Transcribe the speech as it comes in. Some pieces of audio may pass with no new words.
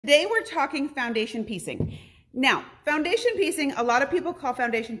Today we're talking foundation piecing. Now, foundation piecing, a lot of people call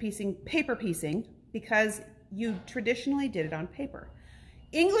foundation piecing paper piecing because you traditionally did it on paper.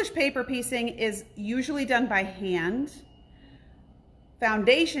 English paper piecing is usually done by hand.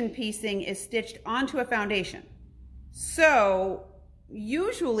 Foundation piecing is stitched onto a foundation. So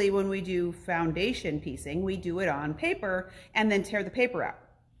usually when we do foundation piecing, we do it on paper and then tear the paper out.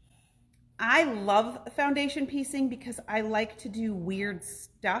 I love foundation piecing because I like to do weird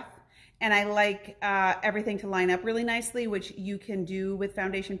stuff and I like everything to line up really nicely, which you can do with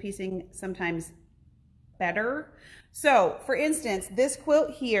foundation piecing sometimes better. So for instance, this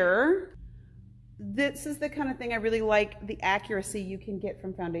quilt here, this is the kind of thing I really like, the accuracy you can get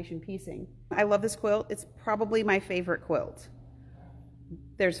from foundation piecing. I love this quilt. It's probably my favorite quilt.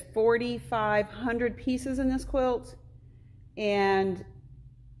 There's 4,500 pieces in this quilt, and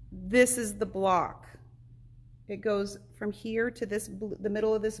this is the block. It goes from here to this, the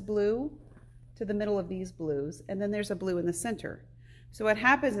middle of this blue to the middle of these blues, and then there's a blue in the center. So what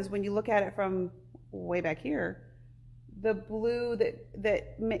happens is when you look at it from way back here, the blue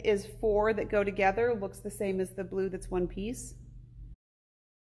that is 4 that go together looks the same as the blue that's one piece.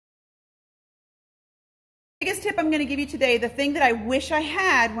 The biggest tip I'm going to give you today, the thing that I wish I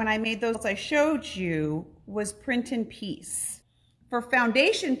had when I made those I showed you, was print and piece. For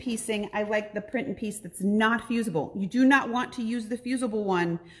foundation piecing, I like the print and piece that's not fusible. You do not want to use the fusible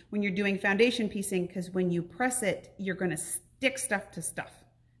one when you're doing foundation piecing, because when you press it, you're going to stick stuff to stuff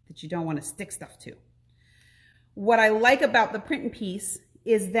that you don't want to stick stuff to. What I like about the print and piece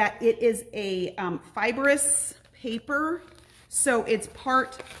is that it is a fibrous paper, so it's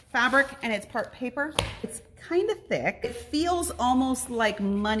part fabric and it's part paper. It's kind of thick. It feels almost like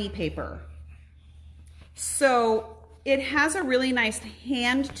money paper. So it has a really nice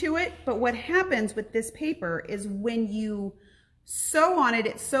hand to it, but what happens with this paper is when you sew on it,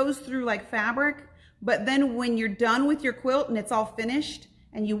 it sews through like fabric, but then when you're done with your quilt and it's all finished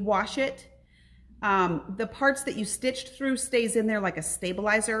and you wash it, the parts that you stitched through stays in there like a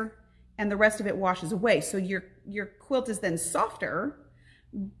stabilizer, and the rest of it washes away. So your quilt is then softer,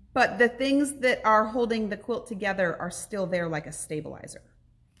 but the things that are holding the quilt together are still there like a stabilizer.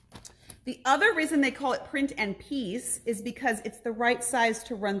 The other reason they call it print and piece is because it's the right size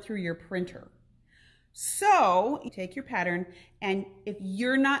to run through your printer. So you take your pattern, and if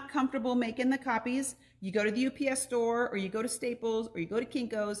you're not comfortable making the copies, you go to the UPS store, or you go to Staples, or you go to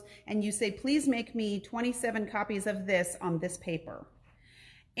Kinko's, and you say, please make me 27 copies of this on this paper.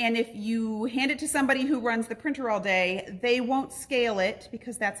 And if you hand it to somebody who runs the printer all day, they won't scale it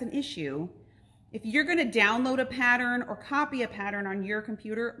because that's an issue. If you're going to download a pattern or copy a pattern on your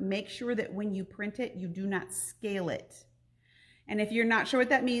computer, make sure that when you print it, you do not scale it. And if you're not sure what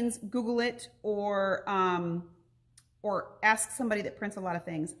that means, Google it or ask somebody that prints a lot of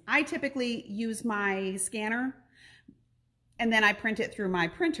things. I typically use my scanner and then I print it through my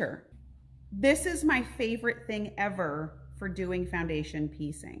printer. This is my favorite thing ever for doing foundation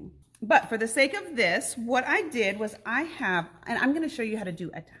piecing. But for the sake of this, what I did was and I'm going to show you how to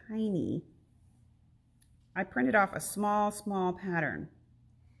do a I printed off a small pattern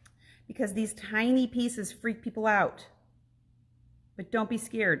because these tiny pieces freak people out. But don't be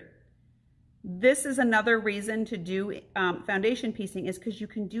scared. This is another reason to do foundation piecing, is because you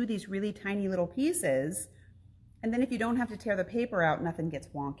can do these really tiny little pieces, and then if you don't have to tear the paper out, nothing gets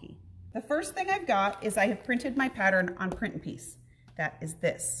wonky. The first thing I've got is I have printed my pattern on print and piece. That is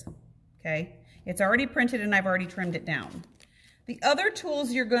this, okay? It's already printed and I've already trimmed it down. The other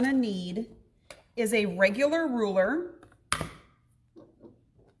tools you're gonna need is a regular ruler,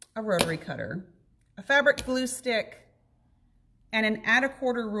 a rotary cutter, a fabric glue stick, and an add a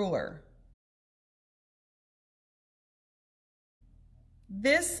quarter ruler.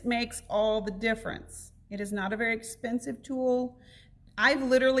 This makes all the difference. It is not a very expensive tool. I've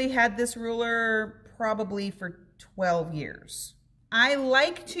literally had this ruler probably for 12 years. I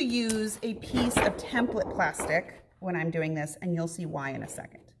like to use a piece of template plastic when I'm doing this, and you'll see why in a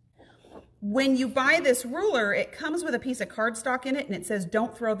second. When you buy this ruler, it comes with a piece of cardstock in it, and it says,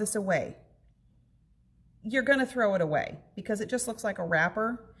 don't throw this away. You're gonna throw it away because it just looks like a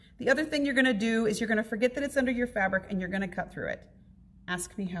wrapper. The other thing you're gonna do is you're gonna forget that it's under your fabric and you're gonna cut through it.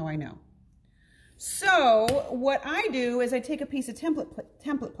 Ask me how I know. So what I do is I take a piece of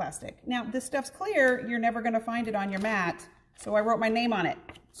template plastic. Now this stuff's clear, you're never gonna find it on your mat, so I wrote my name on it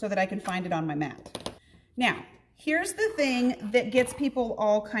so that I can find it on my mat. Now, here's the thing that gets people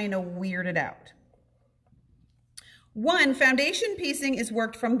all kind of weirded out. One, foundation piecing is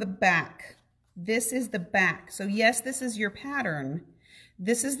worked from the back. This is the back. So yes, this is your pattern.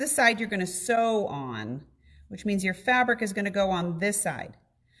 This is the side you're going to sew on, which means your fabric is going to go on this side.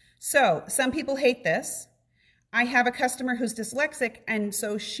 So some people hate this. I have a customer who's dyslexic, and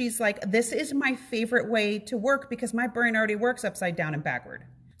so she's like, this is my favorite way to work because my brain already works upside down and backward.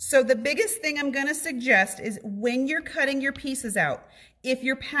 So the biggest thing I'm gonna suggest is when you're cutting your pieces out, if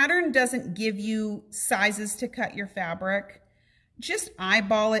your pattern doesn't give you sizes to cut your fabric, just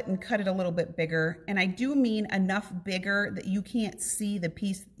eyeball it and cut it a little bit bigger. And I do mean enough bigger that you can't see the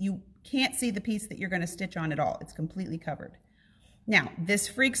piece, that you're gonna stitch on at all. It's completely covered. Now, this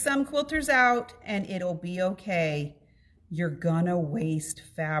freaks some quilters out and it'll be okay. You're gonna waste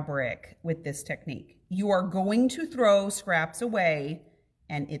fabric with this technique. You are going to throw scraps away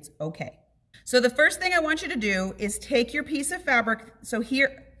and it's okay. So the first thing I want you to do is take your piece of fabric. So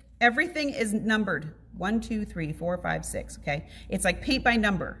here, everything is numbered. 1, 2, 3, 4, 5, 6, okay? It's like paint by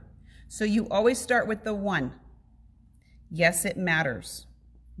number. So you always start with the 1. Yes, it matters.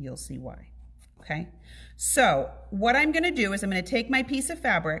 You'll see why, okay? So what I'm gonna do is I'm gonna take my piece of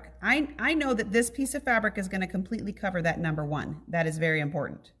fabric. I know that this piece of fabric is gonna completely cover that number 1. That is very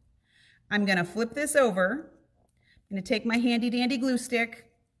important. I'm gonna flip this over. I'm gonna take my handy dandy glue stick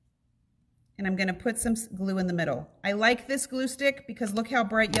and I'm gonna put some glue in the middle. I like this glue stick because look how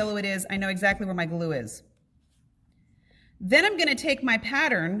bright yellow it is. I know exactly where my glue is. Then I'm gonna take my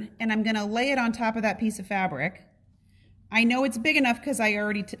pattern and I'm gonna lay it on top of that piece of fabric. I know it's big enough because I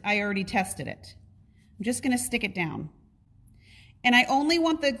already tested it. I'm just gonna stick it down. And I only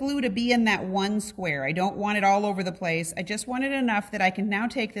want the glue to be in that 1 square. I don't want it all over the place. I just want it enough that I can now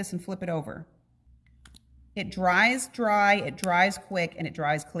take this and flip it over. It dries dry, it dries quick, and it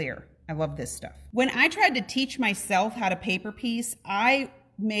dries clear. I love this stuff. When I tried to teach myself how to paper piece, I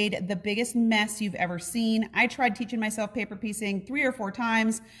made the biggest mess you've ever seen. I tried teaching myself paper piecing 3 or 4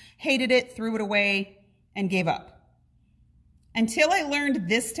 times, hated it, threw it away, and gave up. Until I learned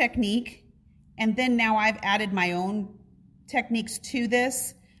this technique, and then now I've added my own techniques to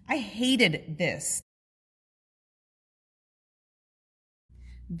this, I hated this.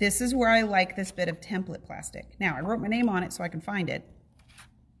 This is where I like this bit of template plastic. Now, I wrote my name on it so I can find it.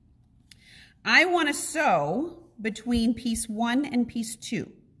 I want to sew between piece 1 and piece 2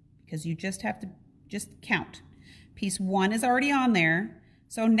 because you just have to count. Piece 1 is already on there,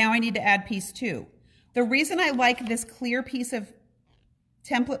 so now I need to add piece 2. The reason I like this clear piece of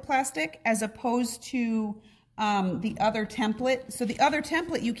template plastic as opposed to the other template, so the other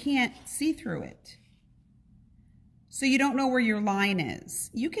template you can't see through it. So you don't know where your line is.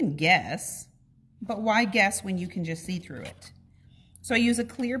 You can guess, but why guess when you can just see through it? So I use a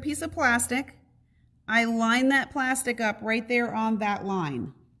clear piece of plastic. I line that plastic up right there on that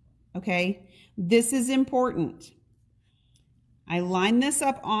line, okay? This is important. I line this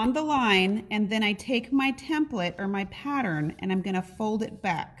up on the line and then I take my template or my pattern and I'm gonna fold it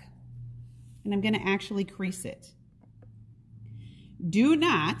back and I'm gonna actually crease it. Do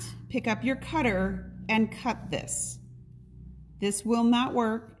not pick up your cutter and cut this. This will not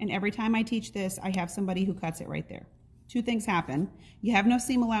work, and every time I teach this, I have somebody who cuts it right there. 2 things happen. You have no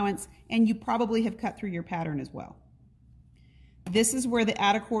seam allowance, and you probably have cut through your pattern as well. This is where the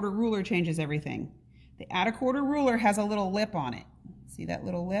add a quarter ruler changes everything. The add a quarter ruler has a little lip on it. See that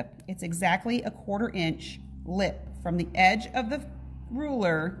little lip? It's exactly a 1/4 inch lip from the edge of the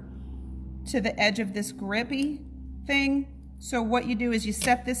ruler to the edge of this grippy thing. So what you do is you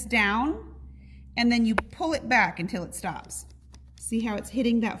set this down, and then you pull it back until it stops. See how it's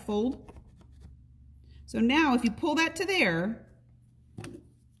hitting that fold? So now if you pull that to there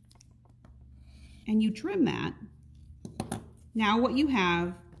and you trim that, now what you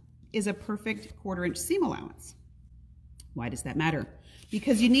have is a perfect 1/4 inch seam allowance. Why does that matter?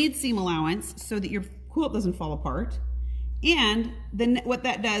 Because you need seam allowance so that your quilt doesn't fall apart. And then what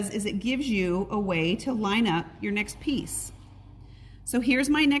that does is it gives you a way to line up your next piece. So here's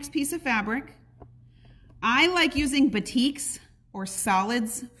my next piece of fabric. I like using batiks or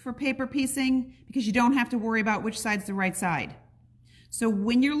solids for paper piecing because you don't have to worry about which side's the right side. So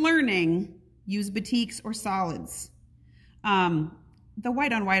when you're learning, use batiks or solids. The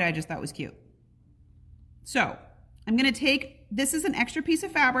white on white I just thought was cute. So I'm gonna take, this is an extra piece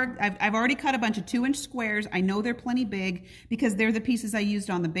of fabric. I've already cut a bunch of 2-inch squares. I know they're plenty big because they're the pieces I used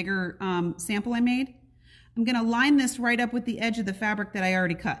on the bigger sample I made. I'm gonna line this right up with the edge of the fabric that I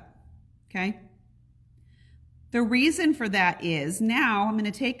already cut, okay? The reason for that is now I'm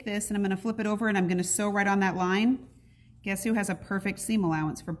gonna take this and I'm gonna flip it over and I'm gonna sew right on that line. Guess who has a perfect seam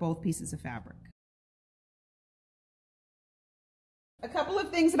allowance for both pieces of fabric? A couple of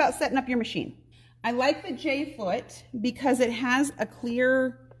things about setting up your machine. I like the J-foot because it has a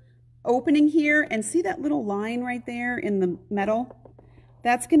clear opening here, and see that little line right there in the metal?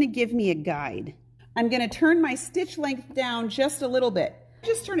 That's gonna give me a guide. I'm gonna turn my stitch length down just a little bit.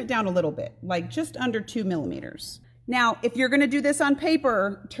 Just turn it down a little bit, like just under 2 millimeters. Now, if you're gonna do this on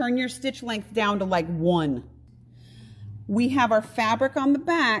paper, turn your stitch length down to like 1. We have our fabric on the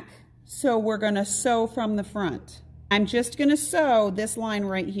back, so we're gonna sew from the front. I'm just gonna sew this line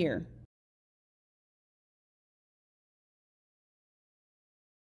right here.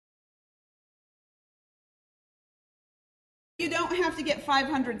 You don't have to get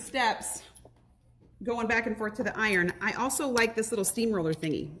 500 steps going back and forth to the iron. I also like this little steamroller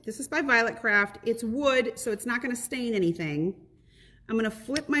thingy. This is by Violet Craft. It's wood, so it's not gonna stain anything. I'm gonna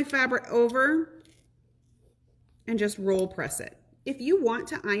flip my fabric over and just roll press it. If you want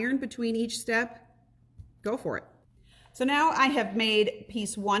to iron between each step, go for it. So now I have made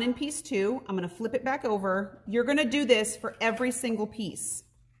piece 1 and piece 2. I'm gonna flip it back over. You're gonna do this for every single piece.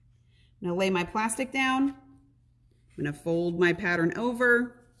 I'm gonna lay my plastic down. I'm gonna fold my pattern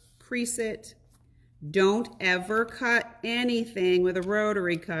over, crease it. Don't ever cut anything with a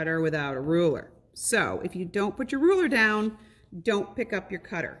rotary cutter without a ruler. So if you don't put your ruler down, don't pick up your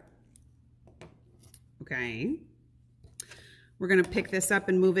cutter. Okay. We're gonna pick this up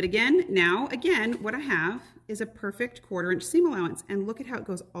and move it again. Now, again, what I have is a perfect 1/4 inch seam allowance, and look at how it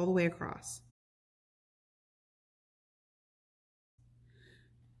goes all the way across.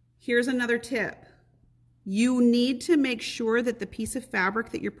 Here's another tip. You need to make sure that the piece of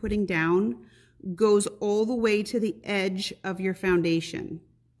fabric that you're putting down goes all the way to the edge of your foundation.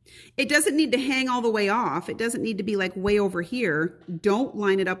 It doesn't need to hang all the way off. It doesn't need to be like way over here. Don't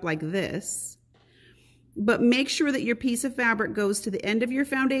line it up like this. But make sure that your piece of fabric goes to the end of your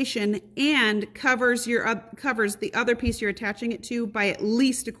foundation and covers the other piece you're attaching it to by at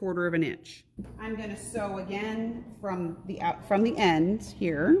least 1/4 inch. I'm going to sew again from the end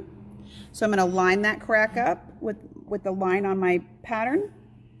here. So I'm going to line that crack up with the line on my pattern.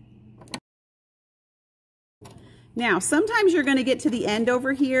 Now, sometimes you're going to get to the end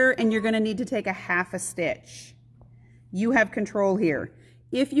over here and you're going to need to take a 1/2 stitch. You have control here.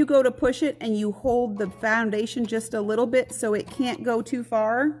 If you go to push it and you hold the foundation just a little bit so it can't go too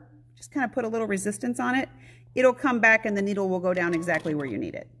far, just kind of put a little resistance on it, it'll come back and the needle will go down exactly where you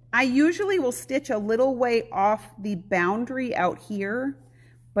need it. I usually will stitch a little way off the boundary out here,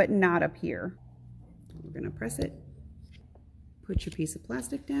 but not up here. We're going to press it, put your piece of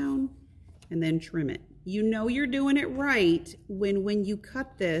plastic down, and then trim it. You know you're doing it right when you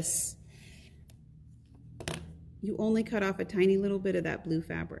cut this, you only cut off a tiny little bit of that blue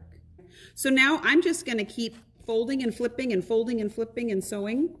fabric. So now I'm just going to keep folding and flipping and folding and flipping and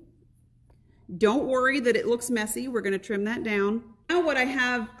sewing. Don't worry that it looks messy. We're going to trim that down. Now what I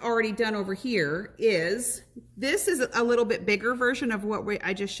have already done over here is, this is a little bit bigger version of what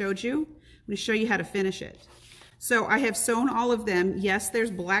I just showed you. I'm going to show you how to finish it. So I have sewn all of them. Yes, there's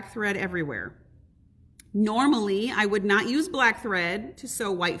black thread everywhere. Normally, I would not use black thread to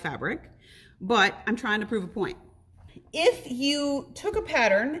sew white fabric, but I'm trying to prove a point. If you took a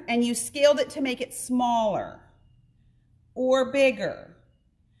pattern and you scaled it to make it smaller or bigger,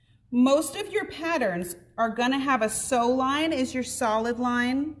 most of your patterns are going to have a sew line as your solid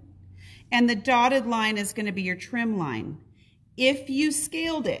line, and the dotted line is going to be your trim line. If you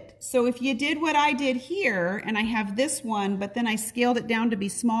scaled it, so if you did what I did here, and I have this one, but then I scaled it down to be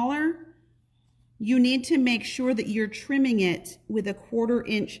smaller, you need to make sure that you're trimming it with a 1/4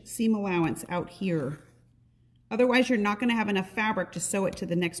 inch seam allowance out here. Otherwise, you're not going to have enough fabric to sew it to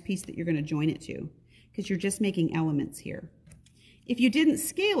the next piece that you're going to join it to, because you're just making elements here. If you didn't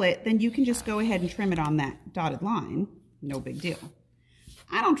scale it, then you can just go ahead and trim it on that dotted line. No big deal.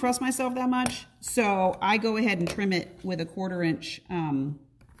 I don't trust myself that much, so I go ahead and trim it with a 1/4 inch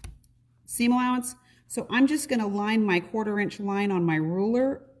seam allowance. So I'm just going to line my 1/4 inch line on my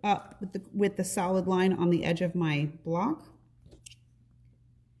ruler up with the solid line on the edge of my block.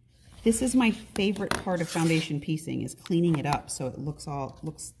 This is my favorite part of foundation piecing, is cleaning it up so it looks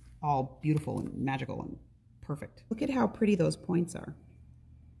all beautiful and magical and perfect. Look at how pretty those points are.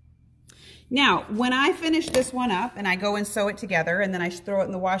 Now, when I finish this one up and I go and sew it together and then I throw it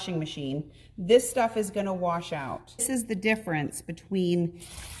in the washing machine, this stuff is going to wash out. This is the difference between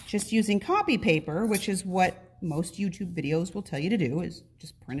just using copy paper, which is what most YouTube videos will tell you to do, is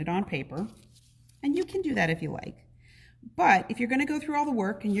just print it on paper. And you can do that if you like. But if you're going to go through all the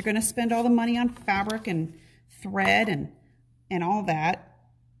work and you're going to spend all the money on fabric and thread and all that,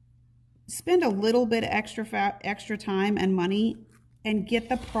 spend a little bit extra time and money and get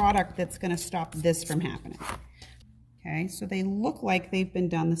the product that's going to stop this from happening. Okay, so they look like they've been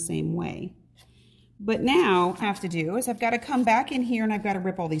done the same way. But now what I have to do is I've got to come back in here and I've got to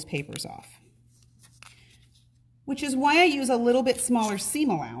rip all these papers off. which is why I use a little bit smaller seam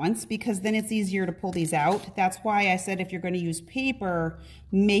allowance, because then it's easier to pull these out. That's why I said if you're going to use paper,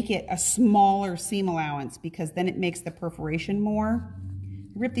 make it a smaller seam allowance, because then it makes the perforation more.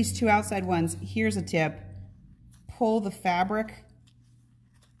 Rip these two outside ones. Here's a tip. Pull the fabric,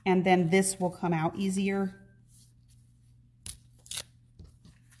 and then this will come out easier.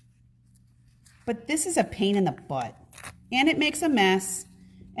 But this is a pain in the butt, and it makes a mess.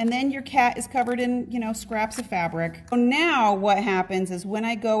 And then your cat is covered in, you know, scraps of fabric. So now what happens is when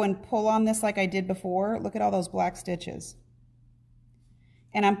I go and pull on this like I did before, look at all those black stitches.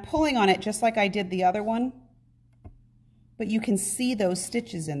 And I'm pulling on it just like I did the other one, but you can see those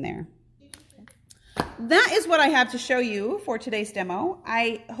stitches in there. That is what I have to show you for today's demo.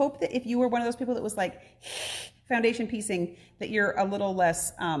 I hope that if you were one of those people that was like foundation piecing, that you're a little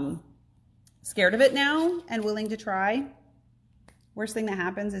less scared of it now and willing to try. Worst thing that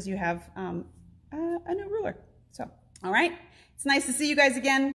happens is you have a new ruler. So, all right. It's nice to see you guys again.